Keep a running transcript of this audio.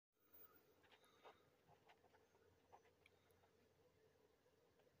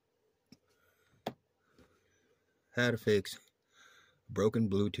how to fix a broken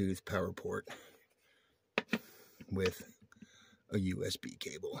Bluetooth power port with a USB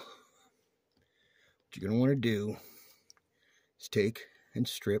cable. What you're going to want to do is take and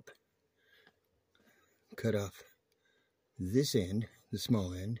strip, cut off this end, the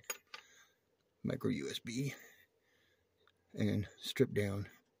small end, micro USB, and strip down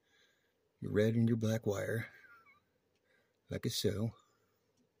your red and your black wire like so.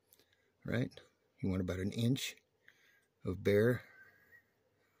 Right? You want about 1 inch of bare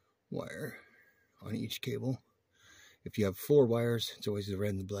wire on each cable. If you have 4 wires, it's always the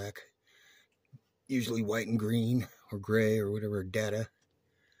red and the black. Usually white and green or gray or whatever data.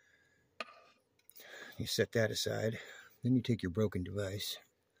 You set that aside. Then you take your broken device.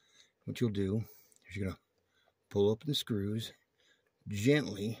 What you'll do is you're going to pull open the screws,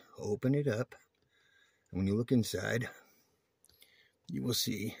 gently open it up, and when you look inside, you will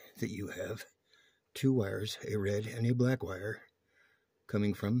see that you have 2 wires, a red and a black wire,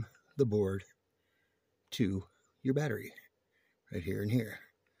 coming from the board to your battery, right here and here.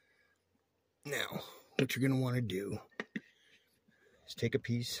 Now, what you're going to want to do is take a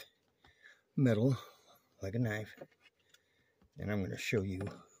piece of metal, like a knife, and I'm going to show you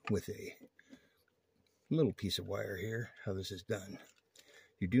with a little piece of wire here how this is done.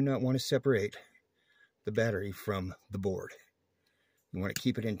 You do not want to separate the battery from the board. You want to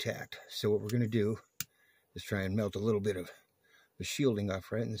keep it intact. So what we're going to do is try and melt a little bit of the shielding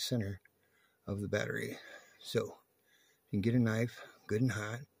off right in the center of the battery. So you can get a knife, good and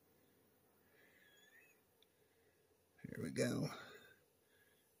hot. Here we go.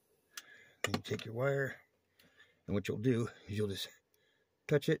 Then you take your wire, and what you'll do is you'll just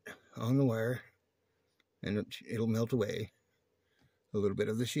touch it on the wire, and it'll melt away a little bit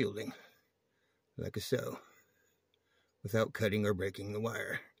of the shielding, like so, without cutting or breaking the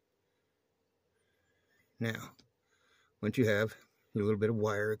wire. Now, once you have a little bit of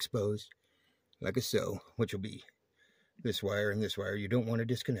wire exposed, like so, which will be this wire and this wire, you don't want to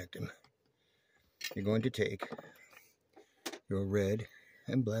disconnect them. You're going to take your red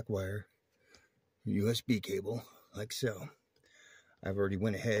and black wire USB cable, like so. I've already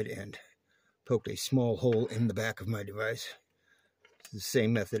went ahead and poked a small hole in the back of my device. It's the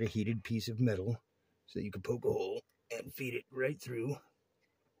same method, a heated piece of metal, so you can poke a hole and feed it right through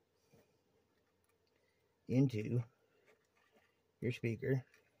into your speaker,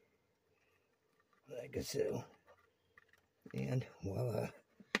 like so, and voila.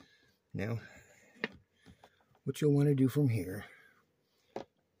 Now, what you'll want to do from here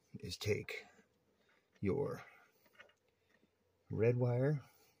is take your red wire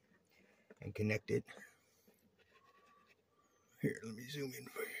and connect it. Here, let me zoom in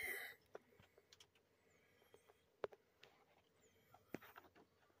for you.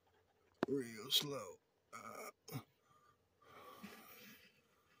 Real slow.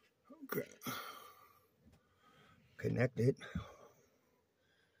 Okay. Connect it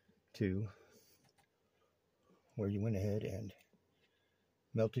to where you went ahead and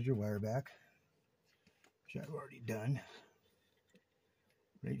melted your wire back, which I've already done.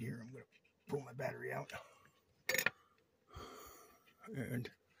 Right here, I'm going to pull my battery out. And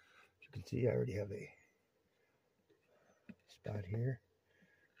as you can see, I already have a spot here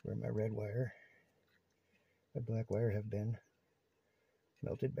where my red wire and black wire have been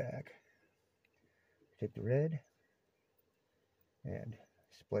melted back. Take the red and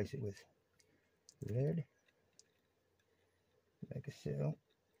splice it with the red, like so.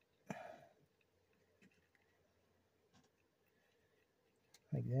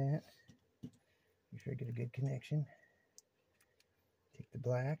 Like that. Make sure I get a good connection. Take the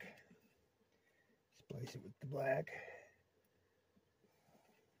black, splice it with the black,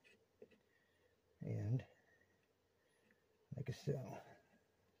 and like so.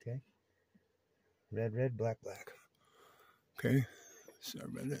 Okay? Red, red, black, black. Okay? Sorry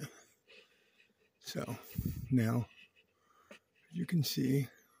about that. So, now, as you can see,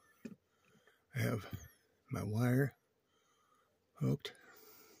 I have my wire hooked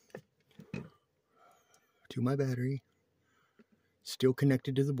to my battery, still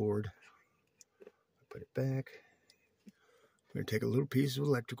connected to the board. Put it back. I'm going to take a little piece of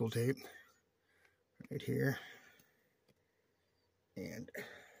electrical tape right here and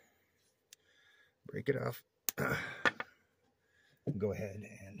break it off. Go ahead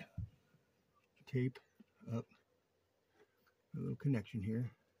and tape up a little connection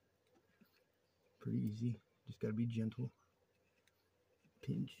here. Pretty easy. Just got to be gentle.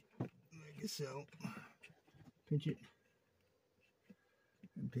 Pinch like so. Pinch it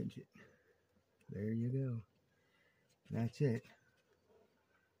and pinch it. There you go. That's it.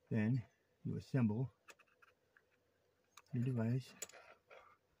 Then you assemble your device.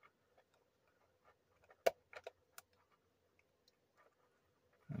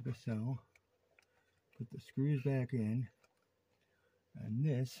 Like so. Put the screws back in, and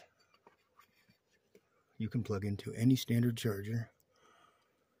this you can plug into any standard charger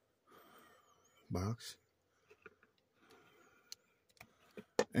box.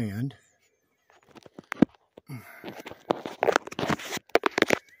 And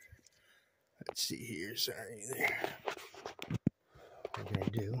let's see here, sorry there. What we're going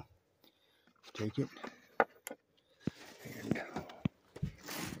to do is take it and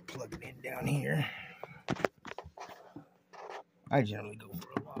plug it in down here. I generally go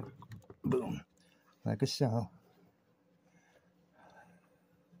for a long boom, like so.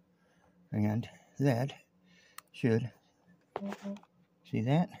 And that should, see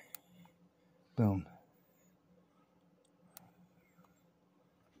that? Boom.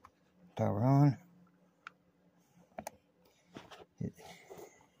 Power on.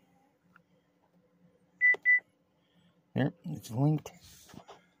 There, it's linked,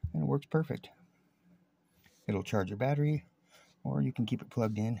 and it works perfect. It'll charge your battery, or you can keep it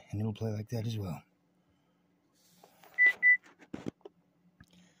plugged in, and it'll play like that as well.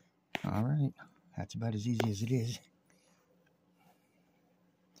 Alright, that's about as easy as it is.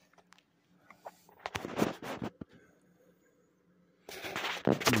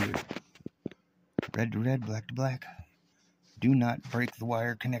 Red to red, black to black. Do not break the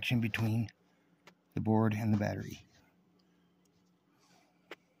wire connection between the board and the battery.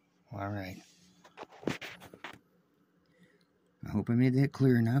 Alright. I hope I made that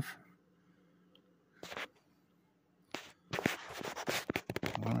clear enough.